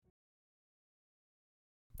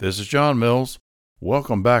This is John Mills.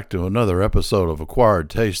 Welcome back to another episode of Acquired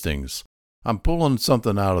Tastings. I'm pulling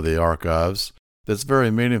something out of the archives that's very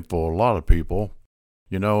meaningful to a lot of people.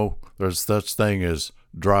 You know, there's such thing as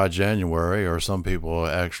dry January, or some people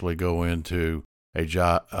actually go into a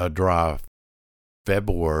dry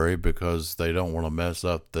February because they don't want to mess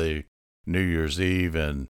up the New Year's Eve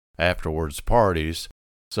and afterwards parties.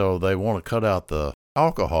 So they want to cut out the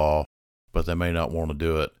alcohol, but they may not want to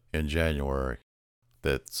do it in January.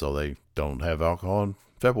 So they don't have alcohol in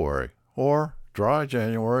February. Or dry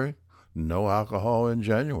January, no alcohol in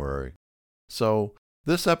January. So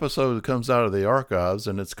this episode comes out of the archives,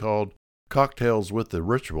 and it's called Cocktails with the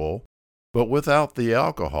Ritual, but without the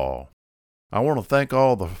alcohol. I want to thank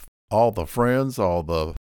all the friends, all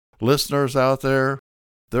the listeners out there.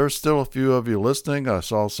 There's still a few of you listening. I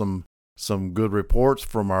saw some good reports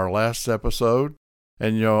from our last episode,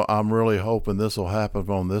 and I'm really hoping this will happen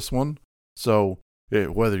on this one. So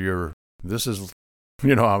I'm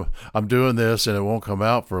doing this and it won't come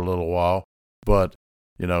out for a little while, but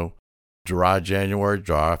dry January,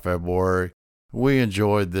 dry February. We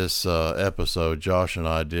enjoyed this episode. Josh and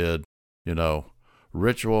I did,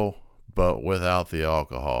 ritual, but without the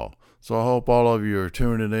alcohol. So I hope all of you are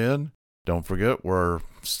tuning in. Don't forget, we're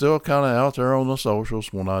still kind of out there on the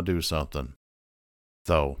socials when I do something.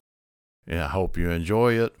 So, I hope you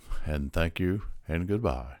enjoy it, and thank you, and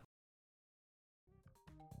goodbye.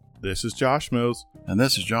 This is Josh Mills. And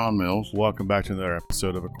this is John Mills. Welcome back to another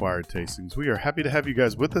episode of Acquired Tastings. We are happy to have you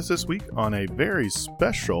guys with us this week on a very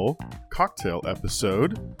special cocktail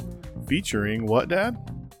episode featuring what, Dad?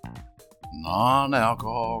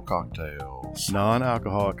 Non-alcohol cocktails.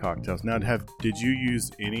 Non-alcoholic cocktails. Now, did you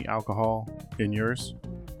use any alcohol in yours?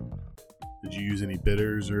 Did you use any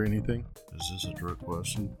bitters or anything? Is this a trick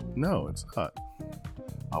question? No, it's not.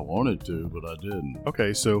 I wanted to, but I didn't.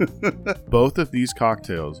 Okay, so both of these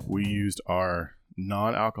cocktails, we used our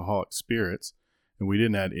non-alcoholic spirits, and we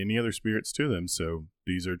didn't add any other spirits to them, so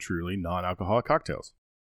these are truly non-alcoholic cocktails.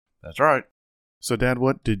 That's right. So, Dad,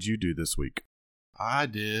 what did you do this week? I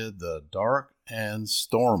did the Dark and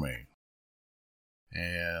Stormy,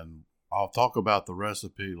 and I'll talk about the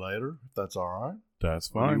recipe later, if that's all right. That's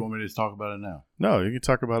fine. Or do you want me to talk about it now? No, you can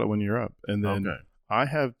talk about it when you're up. And then okay. I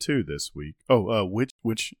have two this week. Oh,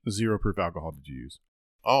 which zero proof alcohol did you use?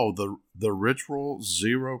 Oh, the Ritual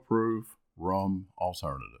Zero Proof Rum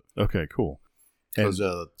Alternative. Okay, cool. Because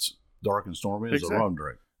Dark and Stormy is a rum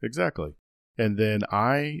drink. Exactly. And then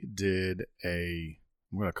I did I'm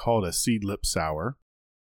going to call it a Seedlip Sour,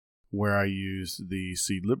 where I used the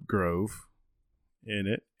Seedlip Grove in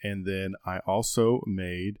it. And then I also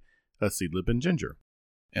made a Seedlip and Ginger.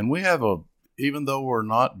 And we have even though we're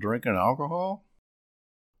not drinking alcohol,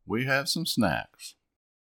 we have some snacks.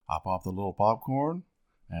 I popped a little popcorn,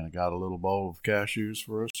 and I got a little bowl of cashews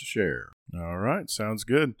for us to share. All right, sounds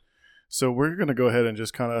good. So we're going to go ahead and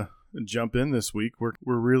just kind of jump in this week. We're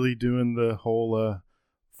really doing the whole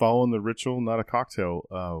following the ritual, not a cocktail.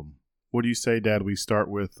 What do you say, Dad? We start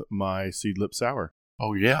with my Seedlip Sour.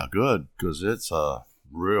 Oh yeah, good, because it's a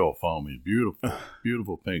real foamy,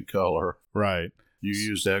 beautiful pink color. Right. You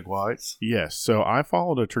used egg whites? Yes. So I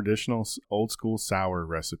followed a traditional old school sour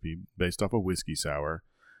recipe based off a whiskey sour,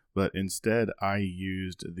 but instead I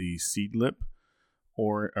used the Seedlip,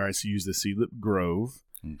 or I used the Seedlip Grove.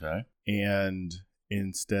 Okay. And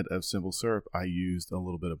instead of simple syrup, I used a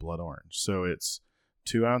little bit of blood orange. So it's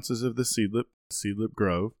 2 ounces of the Seedlip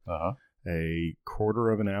Grove, a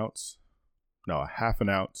half an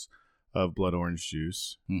ounce of blood orange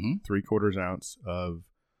juice, 3/4 ounce of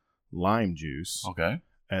lime juice,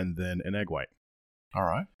 and then an egg white. All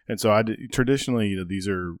right. And so traditionally, these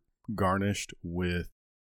are garnished with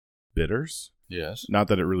bitters. Yes. Not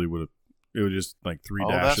that it really would have. It was just like 3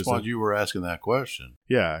 dashes. That's why you were asking that question.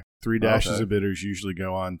 Yeah, 3 dashes of bitters usually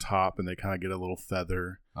go on top, and they kind of get a little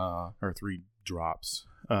feather, or 3 drops.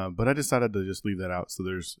 But I decided to just leave that out, so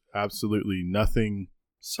there's absolutely nothing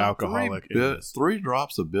alcoholic in this. 3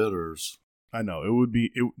 drops of bitters. I know it would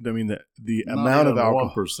be. The amount of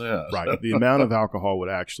alcohol, 1%. right? The amount of alcohol would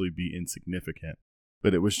actually be insignificant,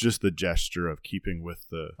 but it was just the gesture of keeping with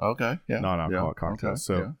the non-alcoholic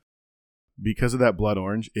cocktail. Because of that blood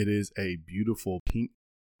orange, it is a beautiful pink,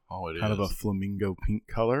 kind of a flamingo pink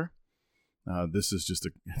color. This is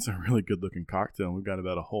it's a really good looking cocktail. We've got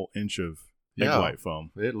about a whole inch of egg white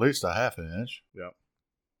foam, at least a half inch. Yep.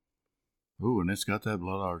 Ooh, and it's got that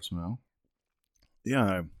blood orange smell.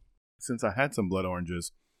 Yeah. Since I had some blood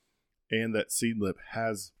oranges and that Seedlip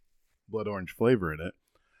has blood orange flavor in it,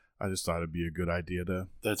 I just thought it'd be a good idea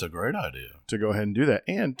That's a great idea. To go ahead and do that,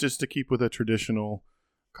 and just to keep with a traditional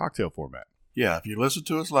cocktail format. Yeah, if you listened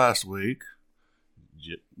to us last week,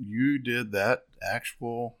 you did that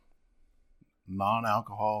actual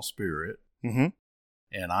non-alcohol spirit, mm-hmm.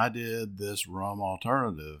 and I did this rum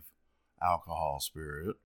alternative alcohol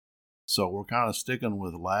spirit. So we're kind of sticking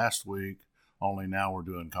with last week, only now we're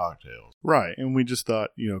doing cocktails. Right. And we just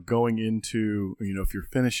thought, going into, if you're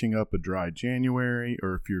finishing up a dry January,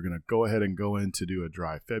 or if you're going to go ahead and go in to do a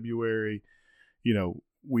dry February,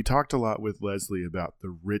 we talked a lot with Leslie about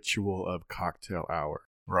the ritual of cocktail hour.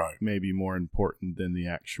 Right. Maybe more important than the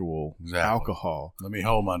actual alcohol. Let me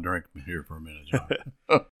hold my drink here for a minute,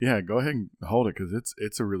 John. Yeah, go ahead and hold it, because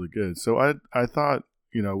it's a really good. So I thought,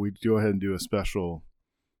 we'd go ahead and do a special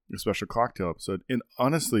cocktail episode. And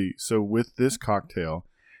honestly, so with this cocktail,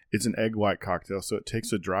 it's an egg white cocktail, so it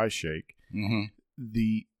takes a dry shake. Mm-hmm.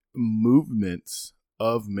 The movements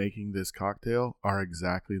of making this cocktail are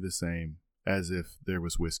exactly the same as if there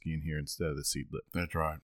was whiskey in here instead of the Seedlip. That's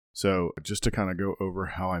right. So just to kind of go over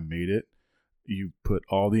how I made it, you put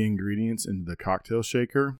all the ingredients into the cocktail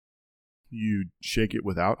shaker. You shake it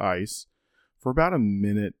without ice for about a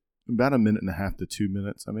minute and a half to 2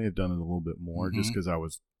 minutes. I may have done it a little bit more, just because I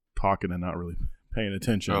was talking and not really paying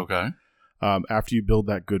attention. Okay. After you build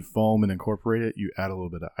that good foam and incorporate it, you add a little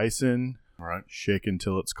bit of ice in. All right. Shake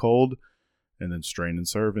until it's cold, and then strain and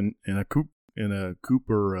serve in a coupe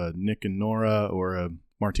or a Nick and Nora or a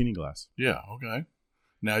martini glass. Yeah. Okay.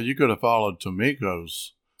 Now you could have followed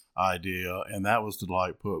Tomiko's idea, and that was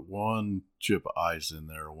to put one chip of ice in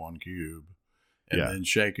there, 1 cube, and then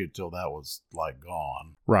shake it till that was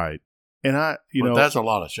gone. Right. And but that's a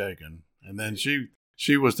lot of shaking. And then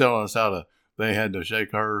she was telling us they had to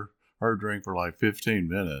shake her drink for 15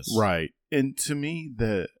 minutes. Right. And to me,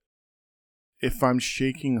 if I'm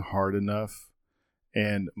shaking hard enough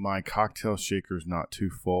and my cocktail shaker's not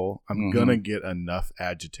too full, I'm going to get enough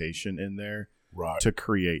agitation in there to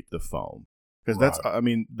create the foam. Because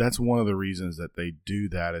that's one of the reasons that they do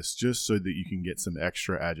that, is just so that you can get some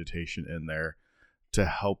extra agitation in there to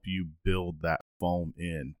help you build that foam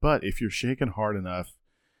in. But if you're shaking hard enough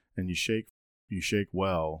and you shake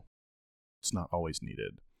well, it's not always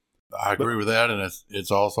needed. I agree with that, and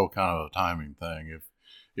it's also kind of a timing thing.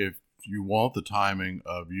 If you want the timing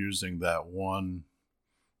of using that one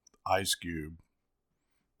ice cube,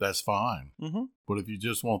 that's fine. Mm-hmm. But if you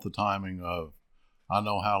just want the timing of, I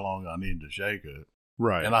know how long I need to shake it.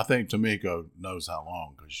 Right. And I think Tomiko knows how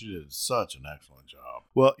long, because she did such an excellent job.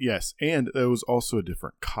 Well, yes. And it was also a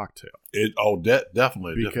different cocktail.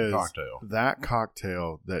 Definitely a different cocktail. That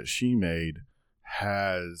cocktail that she made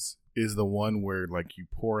is the one where you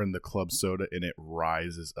pour in the club soda and it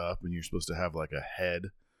rises up, and you're supposed to have a head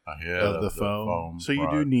of the foam. So you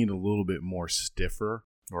do need a little bit more stiffer.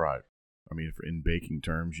 Right. I mean, in baking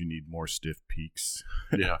terms, you need more stiff peaks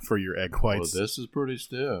for your egg whites. Well, this is pretty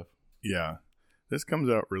stiff. Yeah. This comes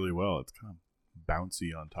out really well. It's kind of bouncy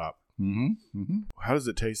on top. Mm-hmm. Mm-hmm. How does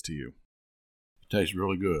it taste to you? It tastes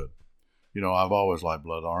really good. I've always liked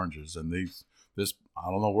blood oranges, and this I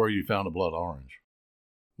don't know where you found a blood orange.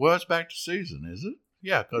 Well, it's back to season, is it?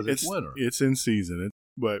 Yeah, because it's winter. It's in season,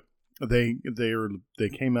 but they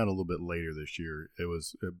came out a little bit later this year. It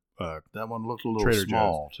was that one looked a little Trader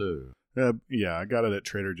small Joe's. too. Yeah, I got it at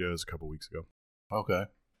Trader Joe's a couple weeks ago. Okay,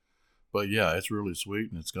 but yeah, it's really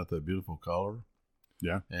sweet, and it's got that beautiful color.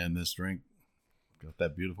 Yeah, and this drink got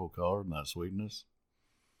that beautiful color and that sweetness.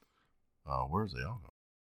 Where's the alcohol?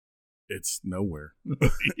 It's nowhere.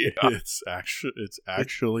 Yeah, it's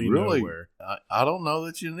actually really, nowhere. I don't know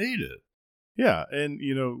that you need it. Yeah, and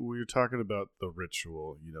we were talking about the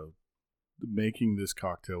ritual. Making this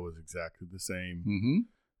cocktail was exactly the same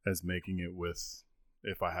as making it with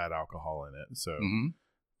if I had alcohol in it. So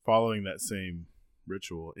following that same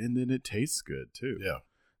ritual, and then it tastes good too. Yeah,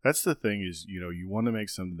 that's the thing is you want to make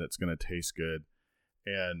something that's going to taste good,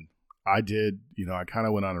 and I did. I kind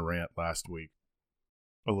of went on a rant last week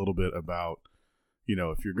a little bit about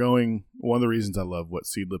if you're going. One of the reasons I love what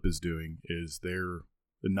Seedlip is doing is they're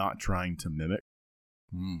not trying to mimic.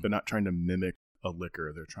 They're not trying to mimic a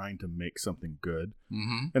liquor. They're trying to make something good.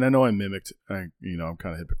 And I know I mimicked, I'm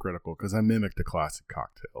kind of hypocritical because I mimicked a classic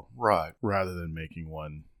cocktail. Right. Rather than making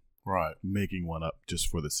one up just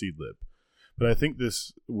for the Seedlip. But I think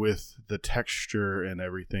this, with the texture and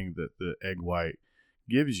everything that the egg white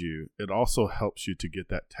gives you, it also helps you to get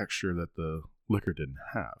that texture that the liquor didn't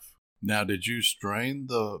have. Now, did you strain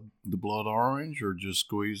the blood orange or just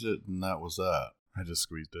squeeze it and that was that? I just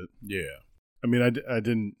squeezed it. Yeah. I mean, I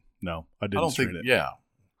didn't. No, I didn't strain it. Yeah.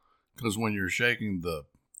 Because when you're shaking the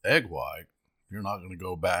egg white, you're not going to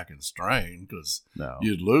go back and strain because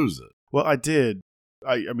you'd lose it. Well, I did.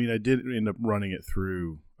 I did end up running it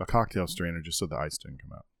through a cocktail strainer just so the ice didn't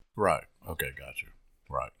come out. Right. Okay, gotcha.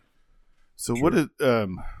 Right. So Sure. what is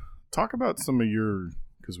talk about some of your,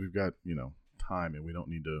 because we've got time and we don't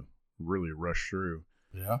need to really rush through.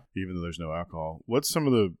 Yeah. Even though there's no alcohol, what's some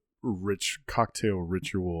of the rich cocktail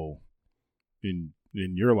ritual in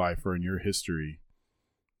your life or in your history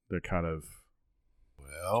that kind of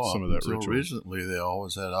some of that ritual? Recently, they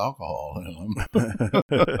always had alcohol in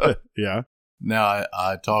them. Yeah. Now,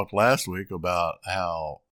 I talked last week about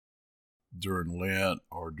how during Lent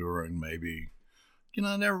or during maybe,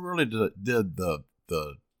 I never really did the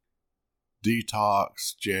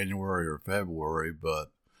detox January or February,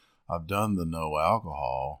 but I've done the no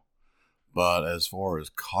alcohol. But as far as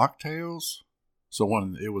cocktails, so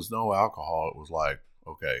when it was no alcohol, it was like,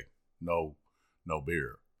 okay, no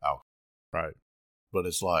beer, alcohol. Right. But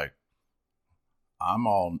it's like, I'm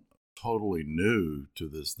all totally new to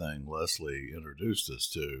this thing Leslie introduced us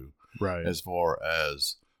to. Right. As far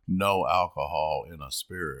as no alcohol in a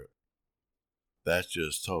spirit. That's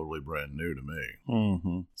just totally brand new to me.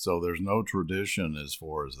 Mm-hmm. So there's no tradition as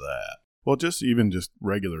far as that. Well, just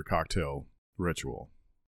regular cocktail ritual.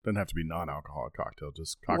 Doesn't have to be non-alcoholic cocktail,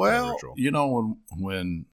 just cocktail ritual.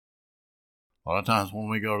 When a lot of times when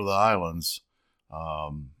we go to the islands,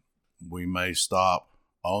 we may stop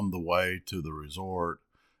on the way to the resort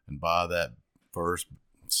and buy that first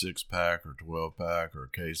 6-pack or 12-pack or a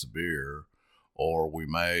case of beer, or we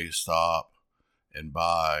may stop and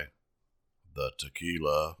buy the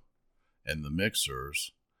tequila and the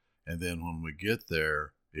mixers, and then when we get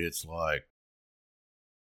there, it's like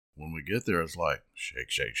shake,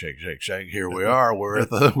 shake, shake, shake, shake. Here we are. We're in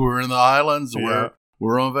the islands. Yeah.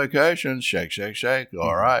 We're on vacation. Shake, shake, shake.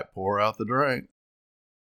 All right, pour out the drink.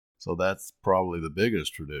 So that's probably the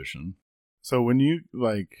biggest tradition. So when you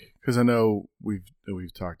because I know we've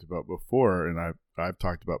talked about before, and I've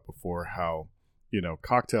talked about before how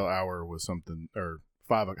cocktail hour was something, or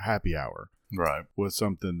happy hour, right, was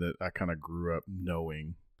something that I kind of grew up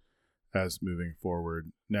knowing as moving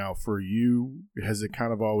forward. Now for you, has it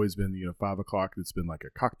kind of always been 5 o'clock? It's been like a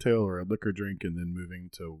cocktail or a liquor drink, and then moving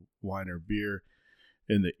to wine or beer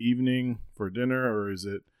in the evening for dinner, or does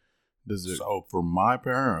it? So for my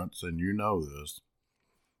parents, and this,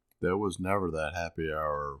 there was never that happy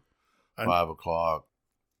hour, 5 o'clock,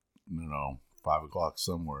 5 o'clock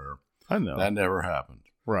somewhere. I know. That never happened.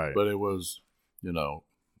 Right. But it was,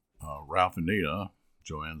 Ralph and Nina,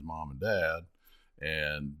 Joanne's mom and dad,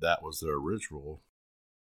 and that was their ritual.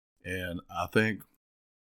 And I think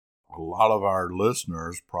a lot of our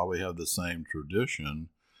listeners probably have the same tradition.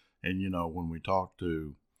 And, when we talk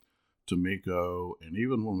to Miko, and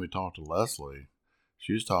even when we talked to Leslie,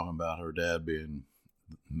 she's talking about her dad being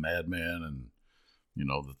madman and,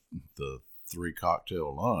 the 3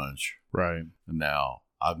 cocktail lunch. Right. And now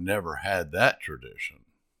I've never had that tradition.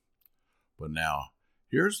 But now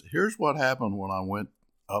here's what happened when I went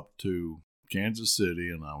up to Kansas City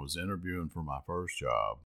and I was interviewing for my first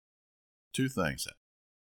job. 2 things.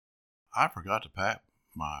 I forgot to pack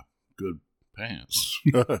my good pants.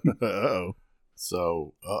 Uh-oh.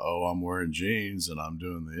 So, I'm wearing jeans and I'm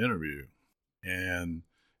doing the interview. And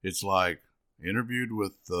it's like interviewed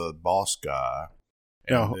with the boss guy.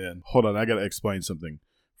 Now, hold on. I got to explain something.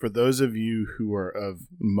 For those of you who are of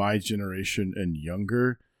my generation and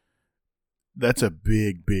younger, that's a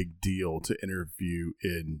big, big deal to interview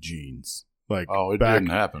in jeans. It didn't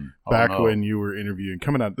happen. When you were interviewing,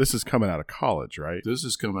 this is coming out of college, right? This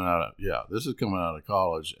is coming out of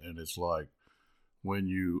college. And it's like when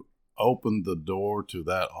you opened the door to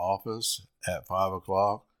that office at 5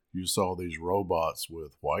 o'clock, you saw these robots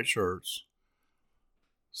with white shirts,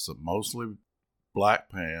 mostly black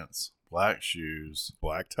pants, black shoes,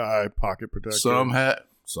 black tie, pocket protector. Some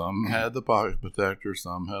had the pocket protector,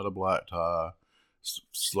 some had a black tie.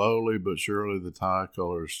 Slowly but surely, the tie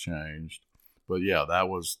colors changed. But yeah, that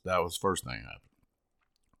was first thing happened.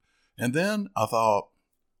 And then I thought,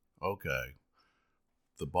 okay,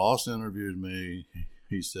 the boss interviewed me.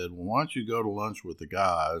 He said, well, why don't you go to lunch with the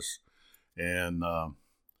guys and,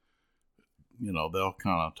 they'll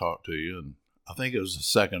kind of talk to you. And I think it was the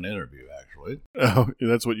second interview, actually. Oh,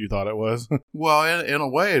 that's what you thought it was? Well, in a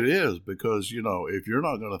way it is, because, if you're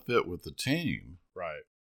not going to fit with the team.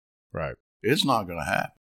 Right. It's not going to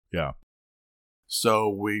happen. Yeah. So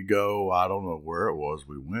we go, I don't know where it was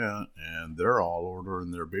we went, and they're all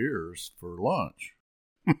ordering their beers for lunch.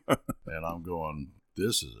 And I'm going,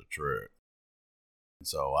 this is a trick.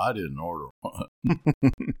 So I didn't order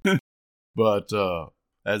one. But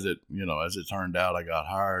as it turned out, I got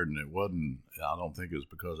hired, and I don't think it was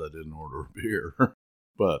because I didn't order a beer.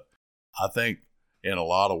 But I think in a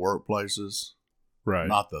lot of workplaces, right,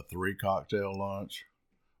 not the 3 cocktail lunch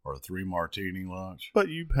or a 3 martini lunch, but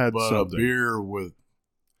you've had something. A beer with,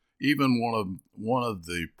 even one of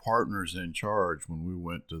the partners in charge when we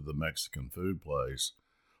went to the Mexican food place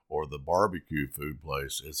or the barbecue food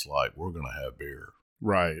place, it's like, we're going to have beer.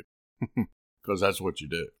 Right. Because that's what you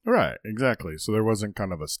do. Right, exactly. So there wasn't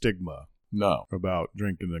kind of a stigma about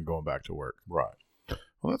drinking and then going back to work. Right.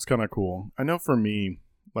 Well, that's kind of cool. I know for me,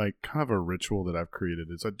 like kind of a ritual that I've created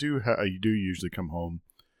is I do usually come home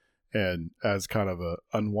and as kind of a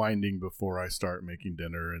unwinding before I start making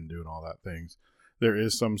dinner and doing all that things, there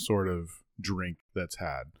is some sort of drink that's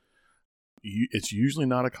had. It's usually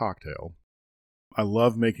not a cocktail. I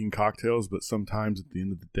love making cocktails, but sometimes at the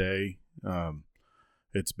end of the day,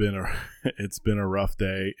 it's been a rough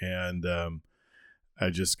day, and I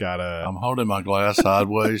just gotta. I'm holding my glass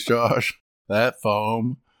sideways, Josh. That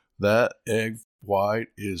foam, that egg white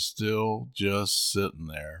is still just sitting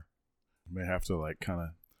there. You may have to like kind of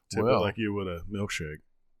tip it like you would a milkshake.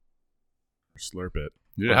 Slurp it.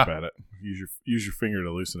 Yeah. Slurp at it. Use your finger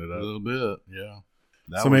to loosen it up a little bit. Yeah.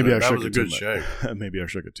 So maybe I shook it too much. Maybe I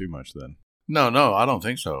shook it too much then. No, I don't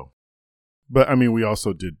think so. But I mean, we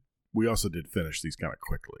also did finish these kind of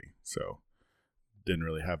quickly, so didn't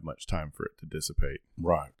really have much time for it to dissipate.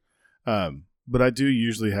 Right. But I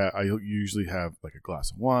usually have like a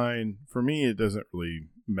glass of wine. For me, it doesn't really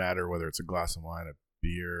matter whether it's a glass of wine, a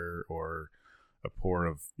beer, or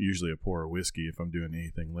usually a pour of whiskey if I'm doing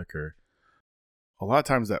anything liquor. A lot of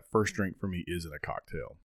times that first drink for me isn't a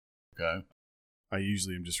cocktail. Okay. I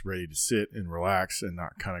usually am just ready to sit and relax and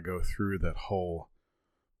not kind of go through that whole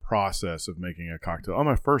process of making a cocktail on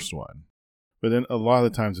my first one. But then a lot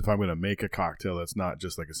of the times if I'm going to make a cocktail that's not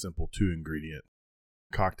just like a simple 2-ingredient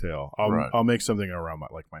cocktail, I'll make something around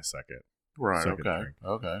my second. Right. Second okay. drink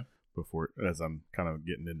Okay. Before, as I'm kind of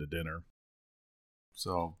getting into dinner.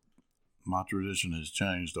 So my tradition has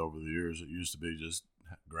changed over the years. It used to be just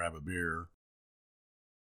grab a beer,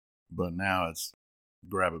 but now it's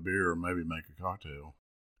grab a beer or maybe make a cocktail.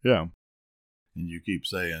 Yeah. And you keep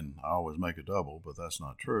saying, I always make a double, but that's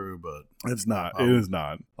not true. But it's not. It is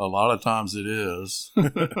not. A lot of times it is.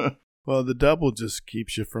 Well, the double just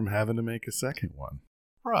keeps you from having to make a second one.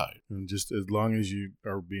 Right. And just as long as you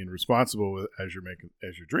are being responsible as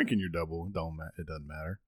you're drinking your double, it doesn't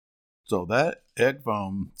matter. So that egg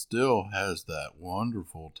foam still has that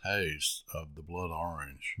wonderful taste of the blood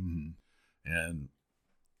orange. Mm-hmm. And,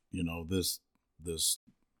 this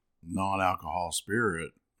non-alcohol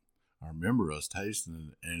spirit, I remember us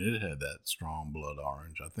tasting it, and it had that strong blood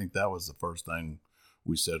orange. I think that was the first thing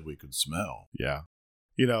we said we could smell. Yeah.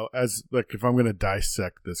 As like if I'm going to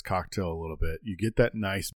dissect this cocktail a little bit, you get that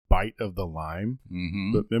nice bite of the lime.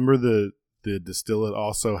 Mm-hmm. But remember the distillate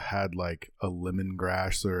also had like a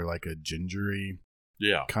lemongrass or like a gingery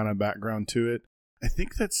kind of background to it. I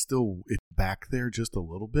think that's still it's back there just a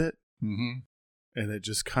little bit. Mm-hmm. And it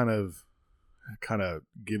just kind of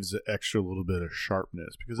gives it extra little bit of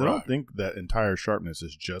sharpness because I don't think that entire sharpness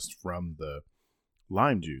is just from the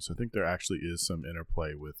lime juice. I think there actually is some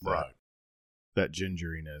interplay with that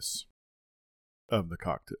gingeriness of the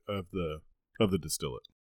cocktail of the distillate.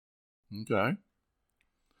 Okay.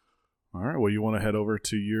 All right. Well, you want to head over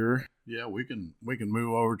to your we can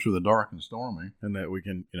move over to the Dark and Stormy, and that we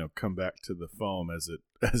can come back to the foam as it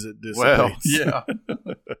dissipates. Well, yeah.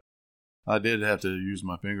 I did have to use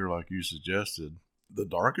my finger like you suggested. The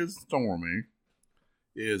Dark and Stormy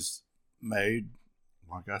is made,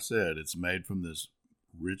 like I said, it's made from this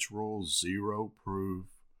Ritual Zero Proof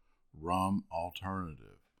Rum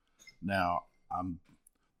Alternative. Now,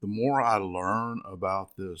 the more I learn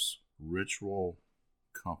about this Ritual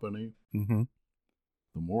company, mm-hmm.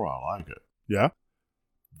 the more I like it. Yeah?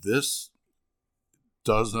 This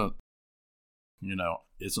doesn't,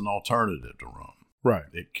 it's an alternative to rum. Right.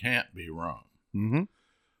 It can't be rum. Mm-hmm.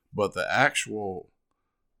 But the actual,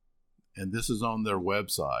 and this is on their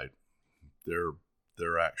website,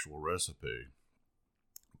 their actual recipe,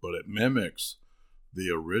 but it mimics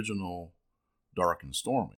the original Dark and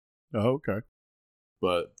Stormy. Oh, okay.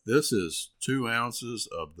 But this is 2 ounces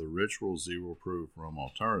of the Ritual Zero Proof Rum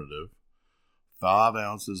Alternative, 5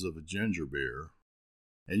 ounces of a ginger beer,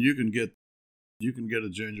 and you can get a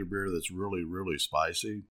ginger beer that's really, really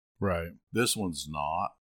spicy. Right. This one's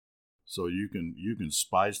not. So you can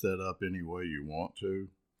spice that up any way you want to.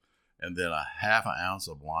 And then a half an ounce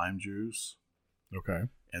of lime juice. Okay.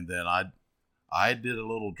 And then I did a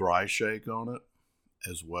little dry shake on it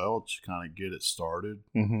as well to kind of get it started.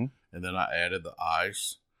 Mm-hmm. And then I added the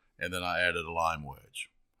ice. And then I added a lime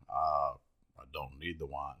wedge. I don't need the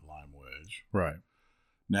lime wedge. Right.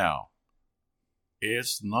 Now,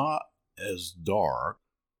 it's not as dark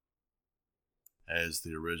as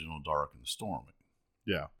the original Dark and Stormy.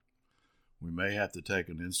 Yeah. We may have to take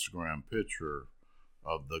an Instagram picture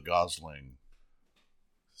of the Gosling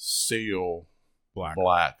Seal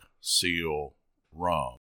Black Seal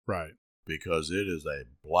rum. Right. Because it is a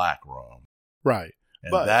black rum. Right.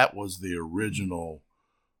 And that was the original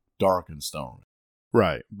Dark and Stormy.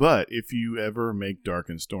 Right. But if you ever make Dark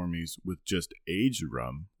and Stormies with just aged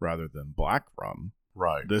rum rather than black rum,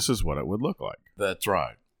 right, this is what it would look like. That's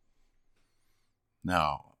right.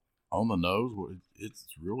 Now, on the nose, it's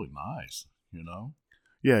really nice, you know?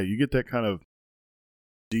 Yeah, you get that kind of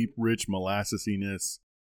deep, rich molassesiness.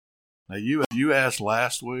 Now, you asked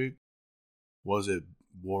last week,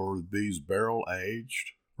 were these barrel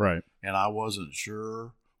aged? Right. And I wasn't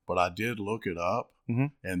sure, but I did look it up. Mm-hmm.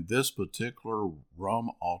 And this particular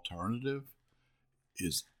rum alternative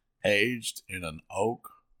is aged in an oak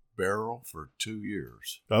barrel for 2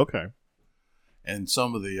 years. Okay. And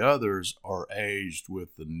some of the others are aged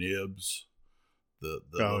with the nibs, the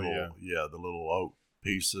little oak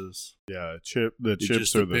pieces. Yeah, the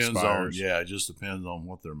chips are the spires. It just depends on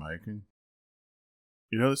what they're making.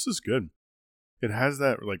 You know, this is good. It has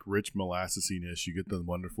that like rich molassesiness. You get the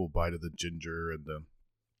wonderful bite of the ginger and the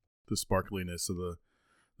sparkliness of the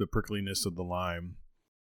prickliness of the lime.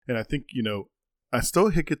 And I think, you know, I still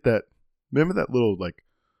get that. Remember that little like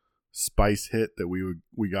spice hit that we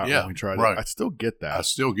got when we tried it? I still get that. I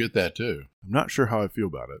still get that too. I'm not sure how I feel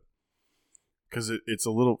about it because it's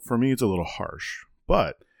a little, for me, it's a little harsh.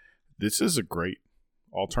 But this is a great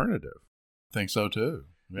alternative. I think so too.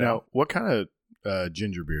 Yeah. Now, what kind of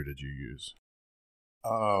ginger beer did you use?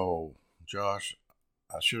 Oh, Josh,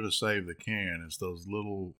 I should have saved the can. It's those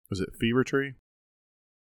little... Was it Fever Tree?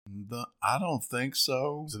 I don't think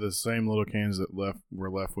so. Is it the same little cans that were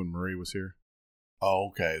left when Marie was here? Oh,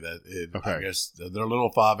 okay. Okay. I guess they're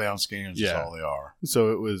little 5-ounce cans. Yeah. That's all they are.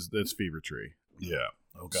 So that's Fever Tree. Yeah.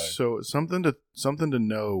 Okay. So something to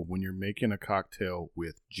know when you're making a cocktail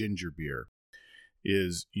with ginger beer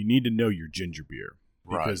is you need to know your ginger beer.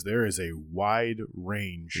 Because there is a wide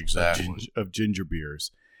range of ginger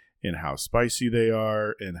beers and how spicy they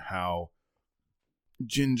are and how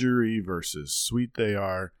gingery versus sweet they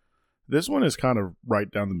are. This one is kind of right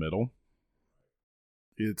down the middle.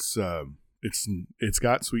 It's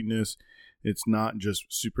got sweetness. It's not just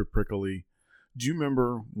super prickly. Do you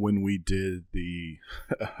remember when we did the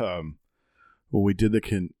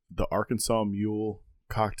Arkansas Mule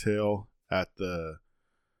cocktail at the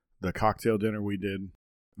cocktail dinner we did?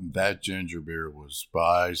 That ginger beer was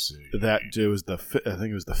spicy. I think it was the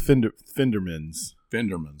Findermans.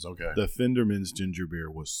 Findermans, okay. The Findermans ginger beer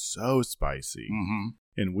was so spicy. Mm-hmm.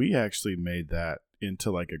 And we actually made that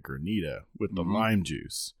into like a granita with the lime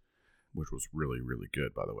juice, which was really, really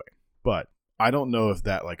good, by the way. But I don't know if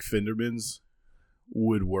that like Findermans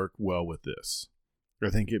would work well with this. I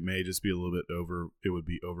think it may just be a little bit it would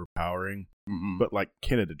be overpowering. Mm-hmm. But like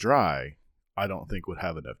Canada Dry, I don't think would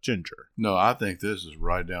have enough ginger. No, I think this is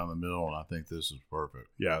right down the middle, and I think this is perfect.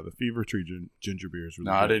 Yeah, the Fever Tree ginger beer is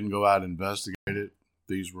really good. I didn't go out and investigate it.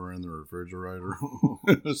 These were in the refrigerator.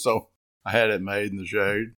 So I had it made in the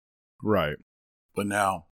shade. Right. But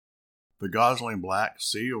now, the Gosling Black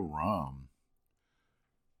Seal rum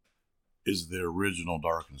is the original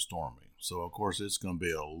Dark and Stormy. So, of course, it's going to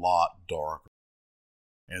be a lot darker.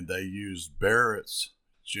 And they used Barrett's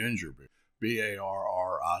ginger beer. Barritts,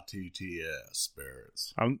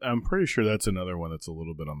 Barrett's. I'm pretty sure that's another one that's a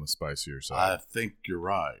little bit on the spicier side. I think you're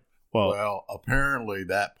right. Well, apparently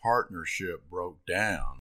that partnership broke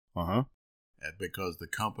down. Uh-huh. Because the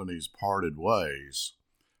companies parted ways,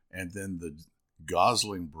 and then the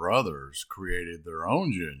Gosling brothers created their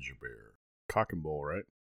own ginger beer. Cock and Bull, right?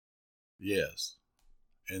 Yes.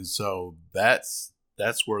 And so that's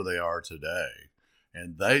where they are today.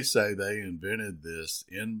 And they say they invented this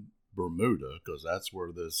in Bermuda, because that's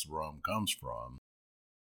where this rum comes from,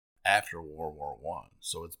 after World War I.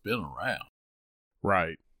 So it's been around.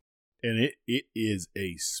 Right. And it is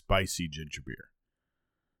a spicy ginger beer.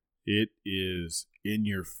 It is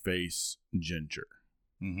in-your-face ginger.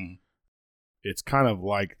 Mm-hmm. It's kind of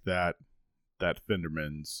like that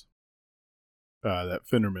Findermans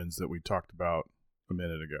that we talked about a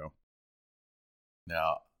minute ago.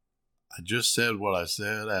 Now, I just said what I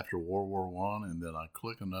said after World War I, and then I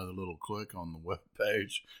click another little click on the web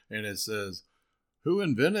page, and it says, who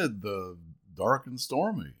invented the Dark and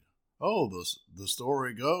Stormy? Oh, the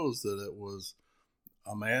story goes that it was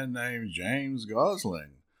a man named James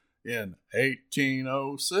Gosling in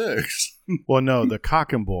 1806. Well, no, the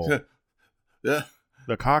Cock and Bull. Yeah.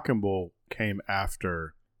 The Cock and Bull came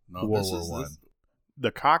after World War I.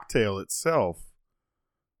 The cocktail itself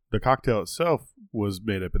was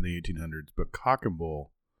made up in the 1800s, but Cock and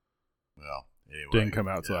Bull anyway, didn't come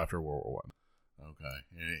out till after World War I. Okay.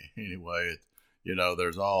 Anyway,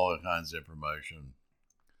 there's all kinds of information.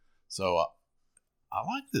 So I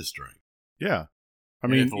like this drink. Yeah. I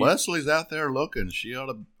mean, if Leslie's out there looking, she ought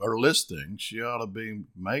to be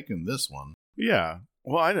making this one. Yeah.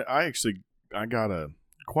 Well, I got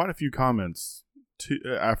quite a few comments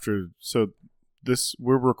after. So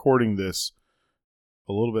we're recording this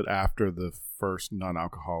a little bit after the first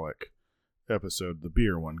non-alcoholic episode, the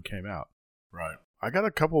beer one, came out. Right. I got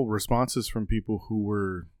a couple responses from people who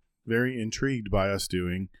were very intrigued by us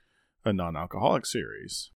doing a non-alcoholic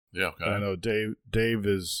series. Yeah. Okay. And I know Dave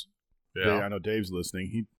is. Yeah. I know Dave's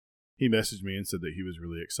listening. He messaged me and said that he was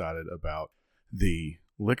really excited about the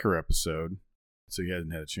liquor episode. So he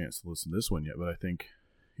hasn't had a chance to listen to this one yet. But I think,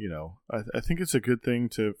 I think it's a good thing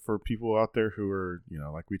for people out there who are,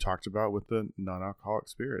 like we talked about with the non-alcoholic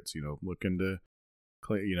spirits, looking to,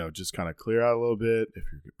 just kind of clear out a little bit. If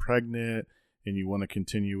you're pregnant and you want to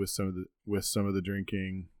continue with some of the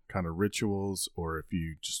drinking kind of rituals, or if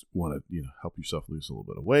you just want to, help yourself lose a little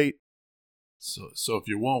bit of weight. So if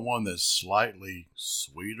you want one that's slightly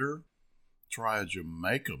sweeter, try a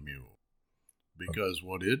Jamaica Mule, because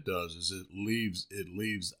what it does is it leaves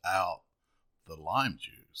out the lime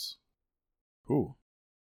juice. Ooh.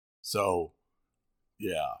 So,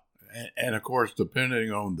 yeah, and of course,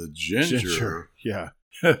 depending on the ginger, yeah,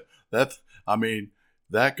 that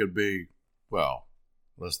could be. Well,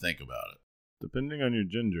 let's think about it. Depending on your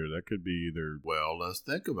ginger, that could be either. Well, let's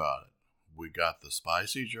think about it. We got the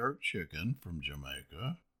spicy jerk chicken from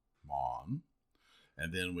Jamaica, Mon,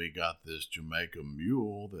 and then we got this Jamaica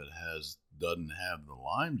Mule that doesn't have the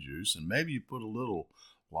lime juice, and maybe you put a little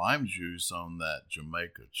lime juice on that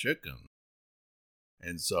Jamaica chicken,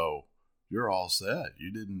 and so you're all set. You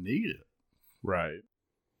didn't need it, right?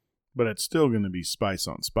 But it's still going to be spice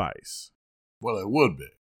on spice. Well, it would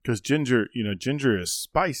be, because ginger is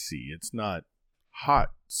spicy. It's not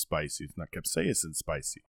hot spicy. It's not capsaicin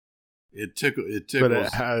spicy. It tickles. But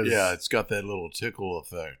it has, it's got that little tickle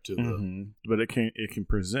effect to the. But it can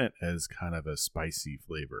present as kind of a spicy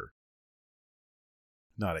flavor,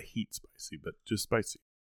 not a heat spicy, but just spicy.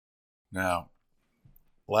 Now,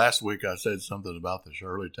 last week I said something about the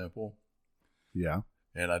Shirley Temple. Yeah,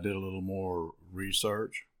 and I did a little more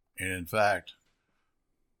research, and in fact,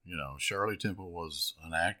 Shirley Temple was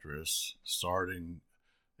an actress starting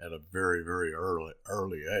at a very, very early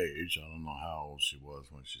age. I don't know how old she was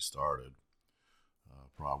when she started.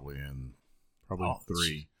 Probably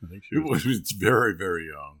 3. I think she was very, very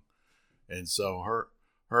young. And so her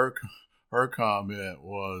comment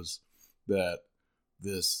was that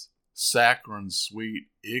this saccharine, sweet,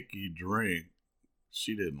 icky drink,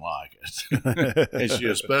 she didn't like it. And she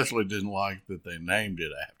especially didn't like that they named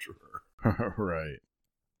it after her. Right.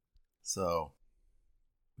 So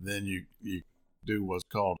then you do what's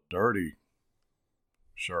called dirty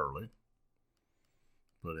Shirley.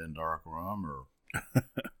 Put in dark rum or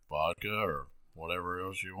vodka or whatever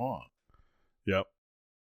else you want. Yep.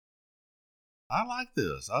 I like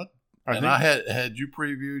this. I had you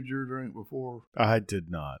previewed your drink before? I did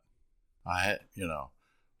not. I had,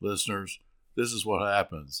 listeners, this is what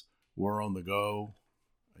happens. We're on the go.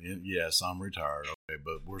 And yes, I'm retired, okay,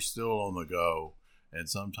 but we're still on the go. And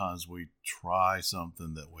sometimes we try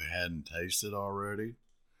something that we hadn't tasted already.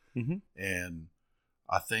 Mm-hmm. And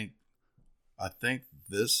I think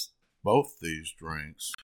both these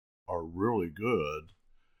drinks are really good,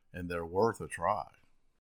 and they're worth a try.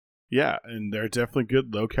 Yeah, and they're definitely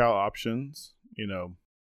good low-cal options.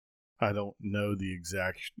 I don't know the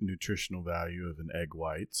exact nutritional value of an egg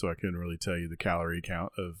white, so I couldn't really tell you the calorie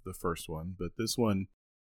count of the first one. But this one,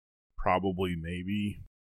 probably maybe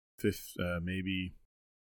 50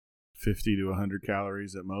 to 100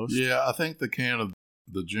 calories at most. Yeah, I think the can of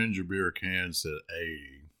the ginger beer can said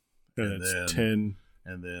 80. And it's 10.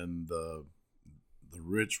 And then the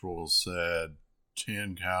ritual said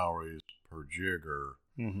 10 calories per jigger.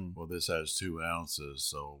 Mm-hmm. Well, this has 2 ounces,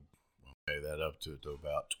 so I'll pay that up to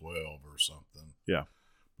about 12 or something. Yeah.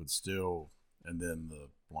 But still, and then the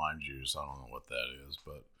lime juice, I don't know what that is,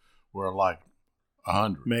 but we're like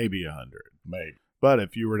 100. Maybe 100. Maybe. But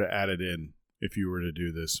if you were to add it in, if you were to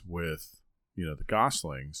do this with, the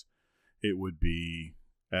Goslings, it would be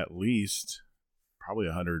at least probably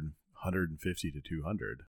 150 to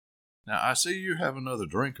 200. Now, I see you have another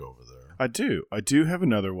drink over there. I do have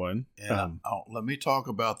another one. And let me talk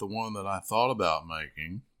about the one that I thought about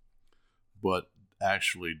making, but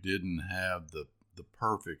actually didn't have the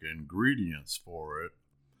perfect ingredients for it.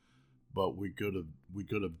 But we could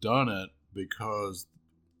have done it because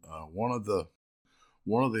one of the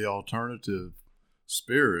alternative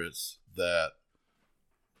spirits that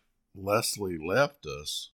Leslie left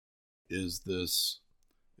us is this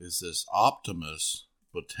is this Optimus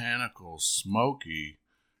Botanical Smoky,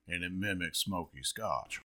 and it mimics smoky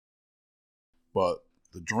scotch. But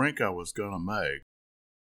the drink I was going to make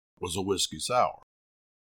was a whiskey sour.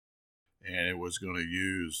 And it was going to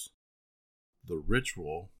use the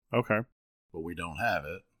Ritual. Okay. But we don't have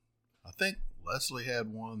it. I think Leslie had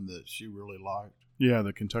one that she really liked. Yeah,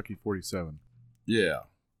 the Kentucky 47. Yeah.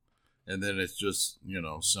 And then it's just,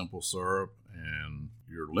 simple syrup and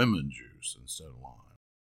your lemon juice instead of lime.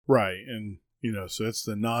 Right. And, so it's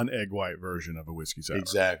the non-egg white version of a whiskey sour.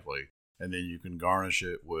 Exactly. And then you can garnish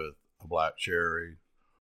it with a black cherry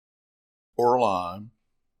or a lime,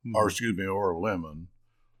 or a lemon,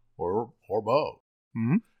 or both.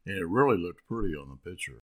 Mm-hmm. And it really looked pretty on the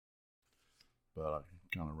picture. But I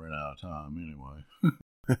kind of ran out of time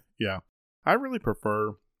anyway. Yeah. I really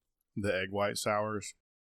prefer the egg white sours.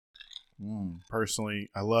 Personally,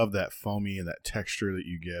 I love that foamy and that texture that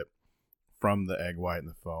you get from the egg white and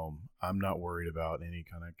the foam. I'm not worried about any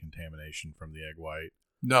kind of contamination from the egg white.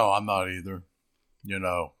 No, I'm not either.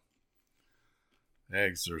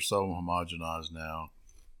 Eggs are so homogenized now.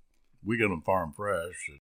 We get them farm fresh.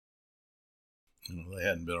 They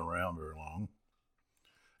hadn't been around very long.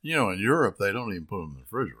 In Europe, they don't even put them in the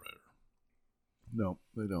refrigerator. No,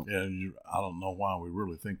 they don't. And I don't know why we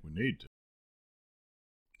really think we need to.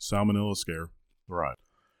 Salmonella scare. Right.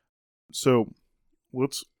 So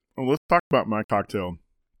let's talk about my cocktail,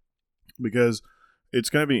 because it's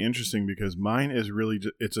going to be interesting, because mine is really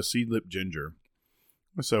it's a Seedlip ginger.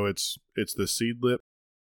 So it's the Seedlip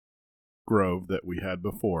Grove that we had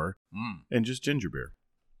before, and just ginger beer.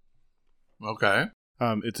 Okay.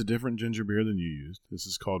 It's a different ginger beer than you used. This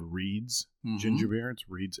is called Reed's ginger beer. It's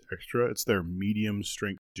Reed's Extra. It's their medium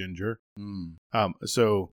strength ginger.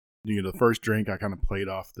 So the first drink I kind of played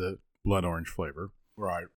off the blood orange flavor.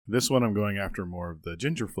 Right. This one I'm going after more of the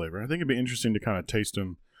ginger flavor. I think it'd be interesting to kind of taste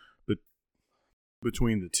them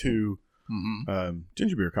between the two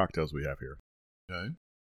ginger beer cocktails we have here. Okay.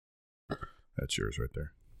 That's yours right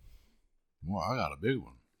there. Well, I got a big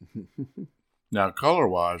one. Now,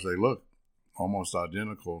 color-wise, they look almost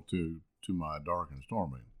identical to my Dark and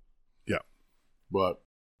Stormy. Yeah. But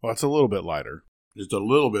it's a little bit lighter. It's a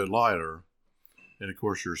little bit lighter. And, of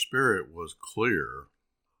course, your spirit was clear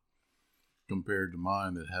compared to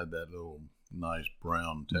mine that had that little nice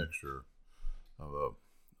brown texture of a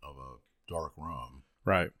dark rum.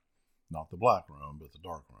 Right. Not the black rum, but the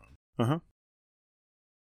dark rum.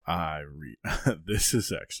 This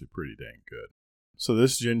is actually pretty dang good. So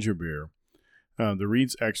this ginger beer, the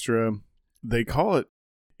Reed's Extra, they call it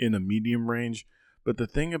in a medium range, but the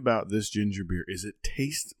thing about this ginger beer is it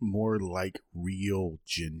tastes more like real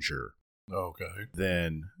ginger. Okay.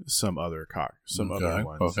 Than some other other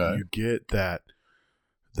ones. Okay. You get that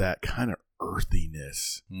kind of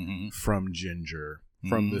earthiness from ginger,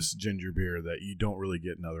 from this ginger beer that you don't really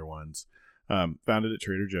get in other ones. Found it at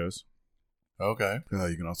Trader Joe's. Okay.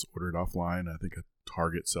 You can also order it offline. I think a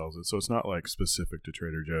Target sells it, so it's not like specific to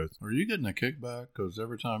Trader Joe's. Are you getting a kickback? Because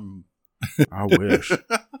every time, I wish,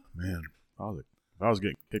 man, if I was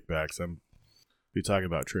getting kickbacks, I'm be talking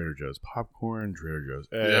about Trader Joe's popcorn, Trader Joe's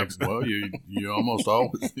eggs. Yeah, well, you almost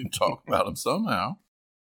always talk about them somehow.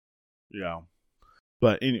 Yeah,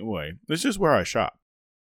 but anyway, it's just where I shop.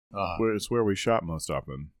 It's where we shop most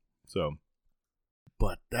often. So,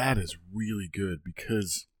 but that is really good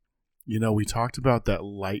because, we talked about that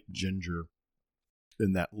light ginger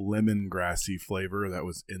and that lemongrassy flavor that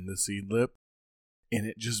was in the Seedlip, and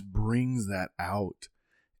it just brings that out,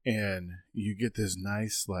 and you get this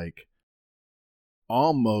nice, like,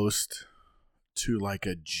 almost to like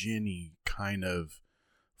a ginny kind of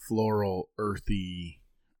floral, earthy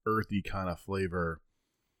kind of flavor.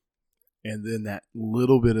 And then that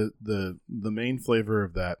little bit of the main flavor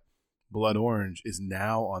of that blood orange is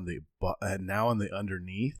now on the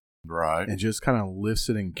underneath. Right. And just kind of lifts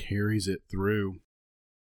it and carries it through.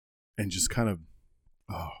 And just kind of,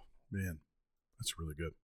 oh, man, that's really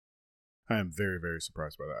good. I am very, very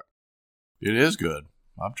surprised by that. It is good.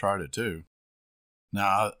 I've tried it too.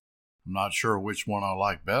 Now, I'm not sure which one I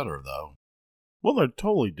like better, though. Well, they're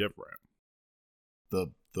totally different.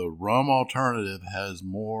 The rum alternative has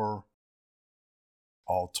more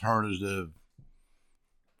alternative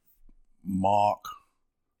mock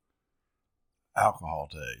alcohol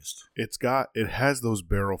taste. It has those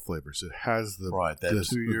barrel flavors. It has the right. That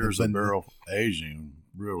 2 years of barrel aging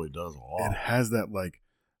really does a lot. It has that like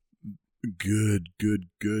good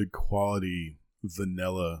quality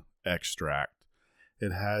vanilla extract.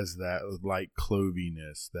 It has that light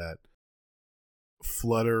cloviness, that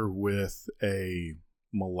flutter with a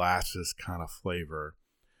molasses kind of flavor,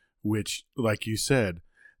 which, like you said,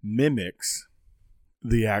 mimics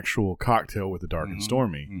the actual cocktail with the Dark and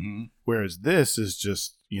Stormy. Mm-hmm. Whereas this is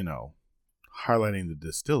just, highlighting the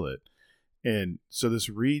distillate. And so this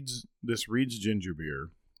Reed's ginger beer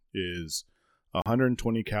is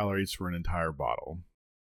 120 calories for an entire bottle.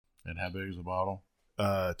 And how big is the bottle?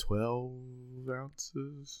 12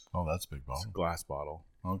 ounces. Oh, that's a big bottle. It's a glass bottle.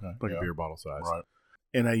 Okay. Like a beer bottle size. Right.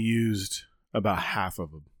 And I used about half of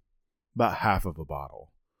a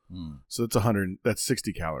bottle. So that's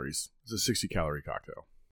 60 calories. It's a 60 calorie cocktail.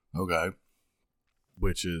 Okay.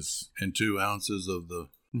 Which is... And 2 ounces of the...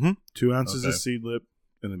 2 ounces of Seedlip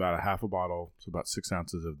and about a half a bottle. So about 6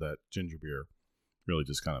 ounces of that ginger beer. Really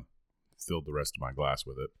just kind of filled the rest of my glass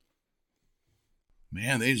with it.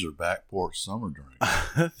 Man, these are back porch summer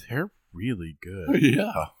drinks. They're really good.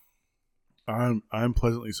 Yeah. I'm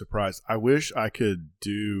pleasantly surprised. I wish I could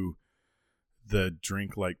do the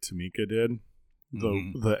drink like Tamika did.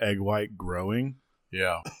 The egg white growing.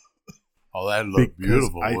 Yeah. Oh, that'd look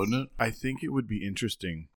beautiful, wouldn't it? I think it would be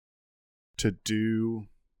interesting to do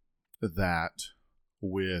that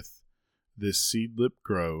with this Seedlip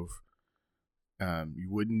Grove. You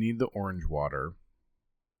wouldn't need the orange water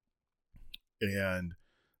and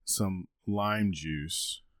some lime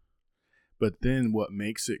juice. But then what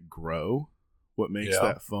makes it grow, what makes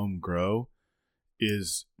that foam grow,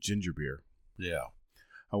 is ginger beer. Yeah.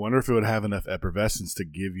 I wonder if it would have enough effervescence to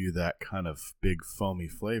give you that kind of big foamy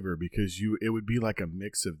flavor, because it would be like a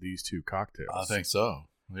mix of these two cocktails. I think so.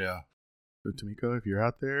 Yeah. So Tamiko, if you're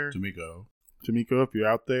out there. Tamiko, if you're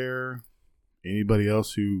out there. Anybody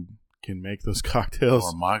else who can make those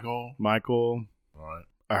cocktails. Or Michael. All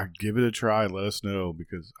right. Give it a try. Let us know,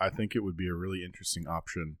 because I think it would be a really interesting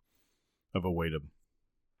option of a way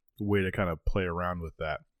to kind of play around with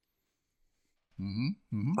that.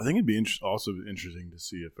 I think it'd be also interesting to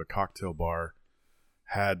see if a cocktail bar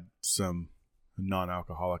had some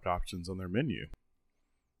non-alcoholic options on their menu.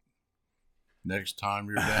 Next time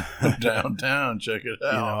you're downtown, check it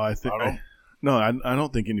out. I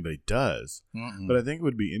don't think anybody does. But I think it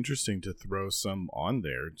would be interesting to throw some on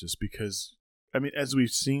there, just because, I mean, as we've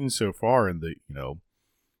seen so far in the,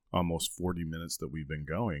 almost 40 minutes that we've been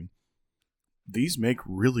going, these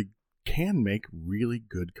can make really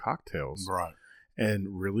good cocktails. Right.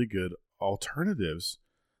 And really good alternatives,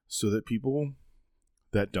 so that people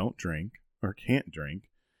that don't drink or can't drink,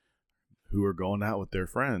 who are going out with their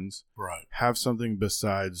friends, have something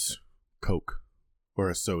besides Coke or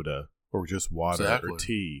a soda or just water or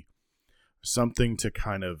tea. Something to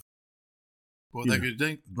kind of... Well, they could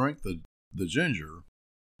drink the ginger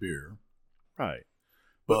beer. Right.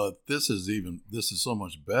 But this is so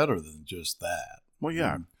much better than just that. Well,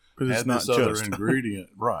 yeah. Because it's not this other ingredient.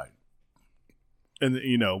 Right. And,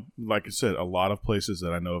 like I said, a lot of places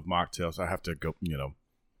that I know of mocktails, I have to go,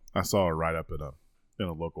 I saw a write-up in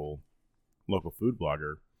a local food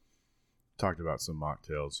blogger talked about some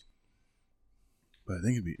mocktails. But I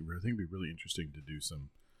think it'd be really interesting to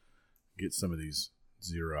get some of these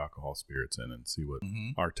zero alcohol spirits in and see what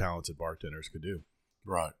our talented bartenders could do.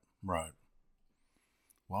 Right. Well,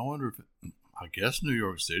 I wonder I guess New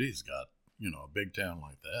York City's got, a big town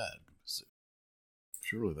like that.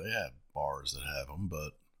 Surely they have bars that have them,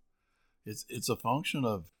 but it's a function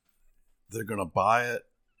of they're going to buy it,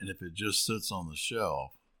 and if it just sits on the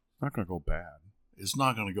shelf, it's not going to go bad. It's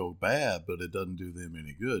not going to go bad, but it doesn't do them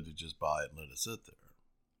any good to just buy it and let it sit there.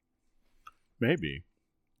 Maybe,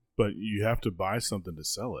 but you have to buy something to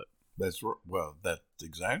sell it. That's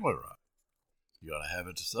exactly right. You got to have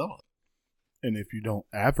it to sell it. And if you don't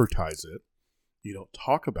advertise it, you don't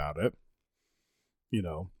talk about it,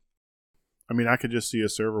 I mean, I could just see a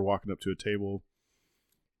server walking up to a table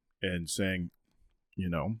and saying,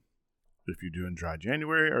 if you're doing dry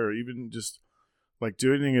January, or even just like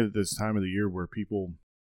doing it at this time of the year where people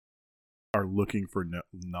are looking for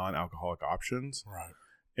non-alcoholic options. Right.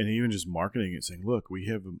 And even just marketing it, saying, look, we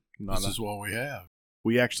have this is what we have.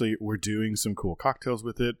 We're doing some cool cocktails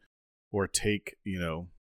with it, or even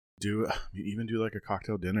do like a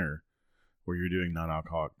cocktail dinner where you're doing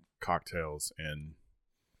non-alcoholic cocktails and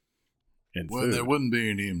food. There wouldn't be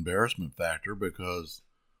any embarrassment factor, because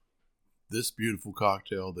this beautiful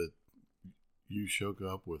cocktail that you shook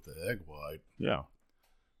up with the egg white,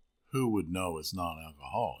 who would know it's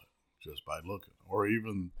non-alcoholic just by looking? Or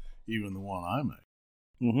even the one I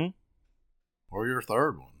make, or your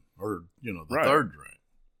third one, or the third drink.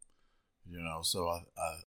 So I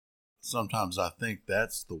sometimes I think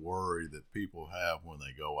that's the worry that people have when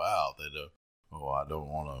they go out. They do. Oh, I don't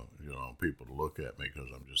want to, people to look at me because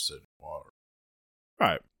I'm just sitting in water.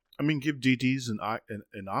 Right. I mean, give DDs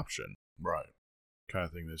an option. Right. Kind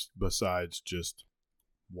of thing. This besides just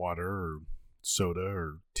water or soda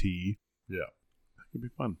or tea. Yeah. It'd be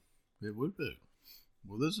fun. It would be.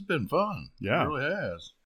 Well, this has been fun. Yeah. It really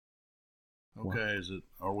has. Okay,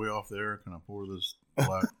 are we off there? Can I pour this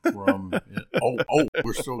black rum in? Oh,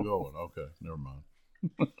 we're still going. Okay, never mind.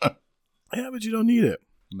 Yeah, but you don't need it.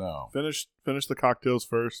 No. Finish the cocktails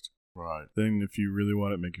first. Right. Then if you really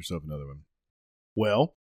want it, make yourself another one.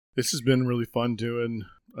 Well, this has been really fun doing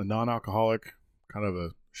a non-alcoholic, kind of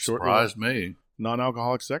a short Surprised me.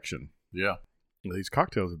 Non-alcoholic section. Yeah. These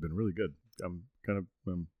cocktails have been really good. I'm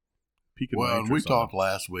peaking my Well, and we interest on talked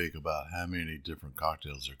last week about how many different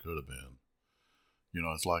cocktails there could have been. You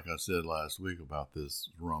know, it's like I said last week about this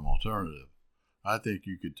rum alternative. I think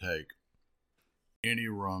you could take any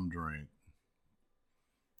rum drink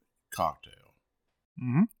cocktail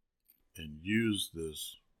mm-hmm. and use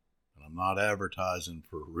this, and I'm not advertising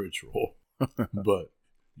for Ritual, but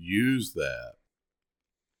use that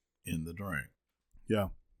in the drink.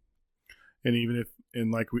 Yeah. And even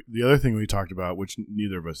the other thing we talked about, which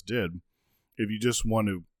neither of us did, if you just want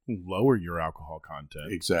to lower your alcohol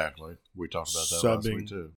content. Exactly. We talked about that last week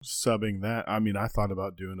too. Subbing that. I mean, I thought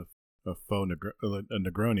about doing a faux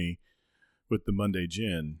Negroni with the Monday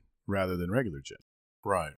gin rather than regular gin.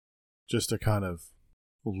 Right. Just to kind of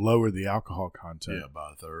lower the alcohol content. Yeah,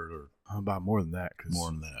 by a third or about more than that. More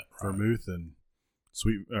than that. Right. Vermouth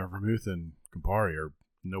and Campari are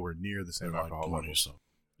nowhere near the same alcohol level.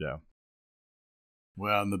 Yeah.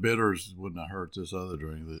 Well, and the bitters wouldn't have hurt this other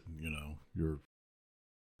drink that, you're...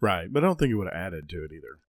 Right, but I don't think it would have added to it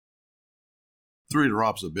either. 3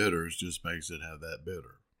 drops of bitters just makes it have that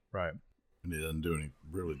bitter. Right. And it didn't do anything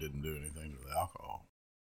to the alcohol.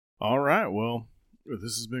 All right, well,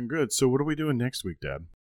 this has been good. So what are we doing next week, Dad?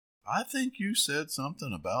 I think you said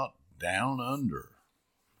something about Down Under.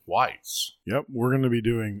 Whites. Yep, we're going to be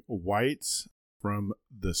doing whites from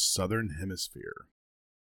the Southern Hemisphere.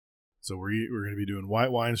 So we're going to be doing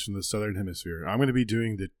white wines from the Southern Hemisphere. I'm going to be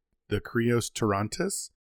doing the Crios Tarantes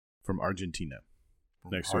from Argentina.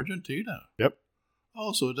 Next Argentina? Yep.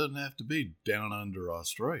 Oh, so it doesn't have to be down under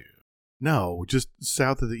Australia. No, just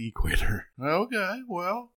south of the equator. Okay,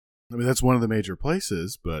 well. I mean, that's one of the major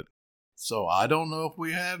places, but... So I don't know if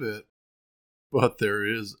we have it, but there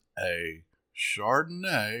is a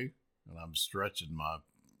Chardonnay, and I'm stretching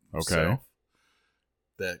myself,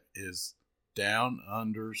 that is Down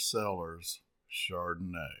Under Cellars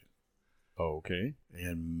Chardonnay. Okay.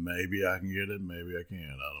 And maybe I can get it, maybe I can't.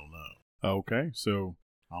 I don't know. Okay, so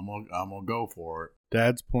I'm gonna go for it.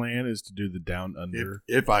 Dad's plan is to do the Down Under.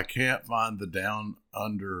 If I can't find the Down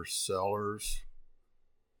Under Cellars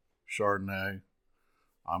Chardonnay,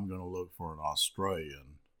 I'm gonna look for an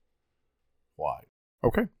Australian white.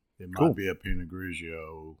 Okay. It might be a Pinot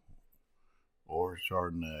Grigio or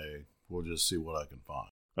Chardonnay. We'll just see what I can find.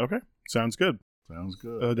 Okay, sounds good. Sounds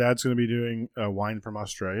good. Dad's going to be doing a wine from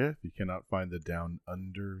Australia if you cannot find the Down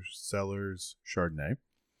Under Cellars Chardonnay.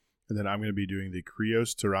 And then I'm going to be doing the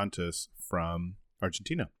Crios Tarantes from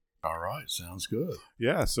Argentina. All right, sounds good.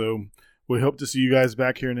 Yeah, so we hope to see you guys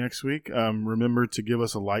back here next week. Remember to give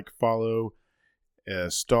us a like, follow,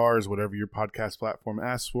 stars, whatever your podcast platform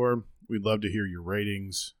asks for. We'd love to hear your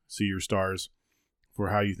ratings, see your stars for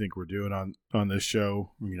how you think we're doing on this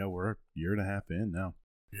show. We're a year and a half in now.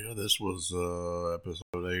 Yeah, this was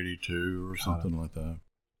episode 82 or something like that.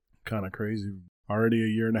 Kind of crazy. Already a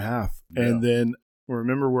year and a half. Yeah. And then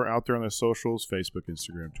remember, we're out there on the socials, Facebook,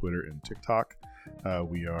 Instagram, Twitter, and TikTok.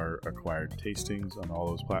 We are Acquired Tastings on all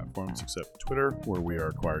those platforms except Twitter, where we are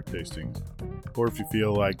Acquired Tastings. Or if you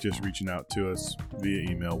feel like just reaching out to us via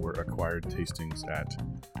email, we're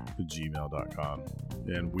acquiredtastings@gmail.com.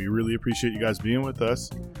 And we really appreciate you guys being with us.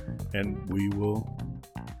 And we'll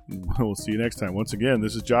see you next time. Once again,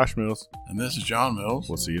 this is Josh Mills. And this is John Mills.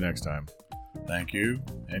 We'll see you next time. Thank you,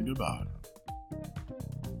 and goodbye.